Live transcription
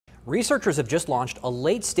Researchers have just launched a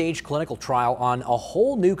late-stage clinical trial on a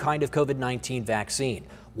whole new kind of COVID-19 vaccine,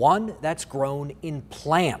 one that's grown in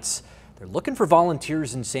plants. They're looking for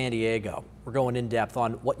volunteers in San Diego. We're going in depth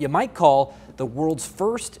on what you might call the world's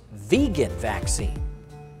first vegan vaccine.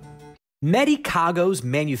 Medicago's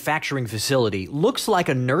manufacturing facility looks like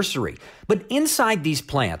a nursery, but inside these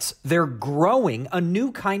plants, they're growing a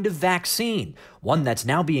new kind of vaccine, one that's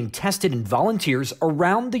now being tested in volunteers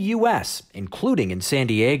around the U.S., including in San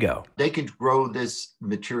Diego. They can grow this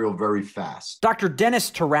material very fast. Dr.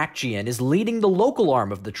 Dennis Tarakjian is leading the local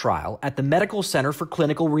arm of the trial at the Medical Center for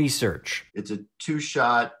Clinical Research. It's a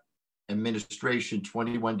two-shot administration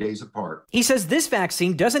 21 days apart. He says this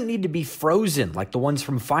vaccine doesn't need to be frozen like the ones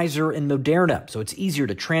from Pfizer and Moderna, so it's easier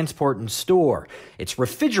to transport and store. It's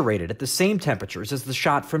refrigerated at the same temperatures as the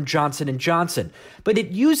shot from Johnson & Johnson, but it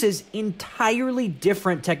uses entirely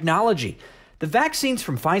different technology. The vaccines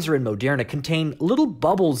from Pfizer and Moderna contain little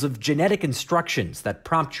bubbles of genetic instructions that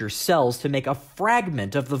prompt your cells to make a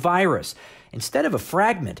fragment of the virus. Instead of a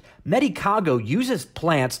fragment, Medicago uses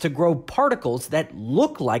plants to grow particles that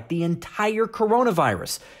look like the entire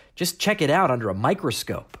coronavirus. Just check it out under a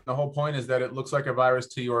microscope. The whole point is that it looks like a virus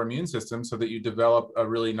to your immune system so that you develop a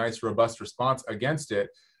really nice, robust response against it.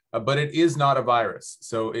 But it is not a virus.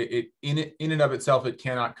 So in and of itself, it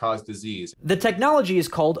cannot cause disease. The technology is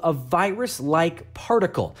called a virus-like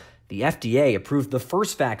particle. The FDA approved the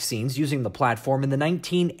first vaccines using the platform in the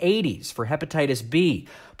 1980s for hepatitis B.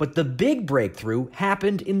 But the big breakthrough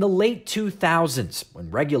happened in the late 2000s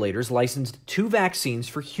when regulators licensed two vaccines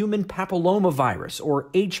for human papillomavirus, or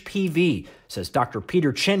HPV, says Dr.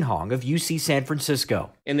 Peter Chin-Hong of UC San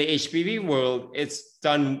Francisco. In the HPV world, it's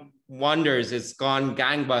done wonders. It's gone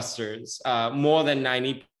gangbusters, more than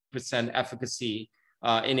 90% efficacy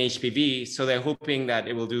in HPV, so they're hoping that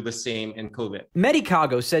it will do the same in COVID.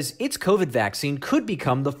 Medicago says its COVID vaccine could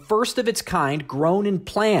become the first of its kind grown in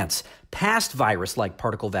plants. Past virus-like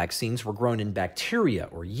particle vaccines were grown in bacteria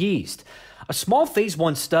or yeast. A small phase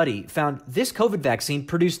 1 study found this COVID vaccine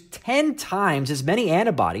produced 10 times as many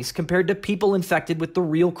antibodies compared to people infected with the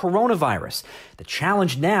real coronavirus. The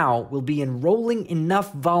challenge now will be enrolling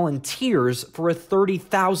enough volunteers for a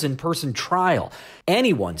 30,000-person trial.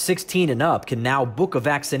 Anyone 16 and up can now book a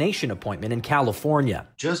vaccination appointment in California.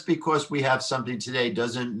 Just because we have something today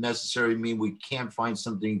doesn't necessarily mean we can't find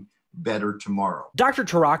something better tomorrow. Dr.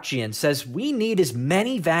 Tarakjian says we need as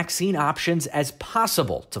many vaccine options as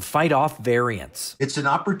possible to fight off variants. It's an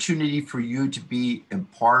opportunity for you to be a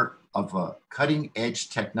part of a cutting-edge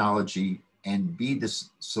technology and be the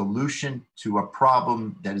solution to a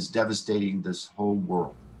problem that is devastating this whole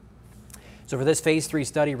world. So for this phase 3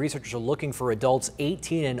 study, researchers are looking for adults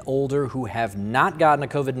 18 and older who have not gotten a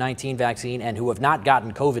COVID-19 vaccine and who have not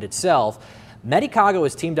gotten COVID itself. Medicago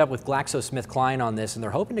has teamed up with GlaxoSmithKline on this, and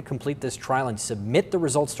they're hoping to complete this trial and submit the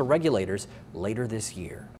results to regulators later this year.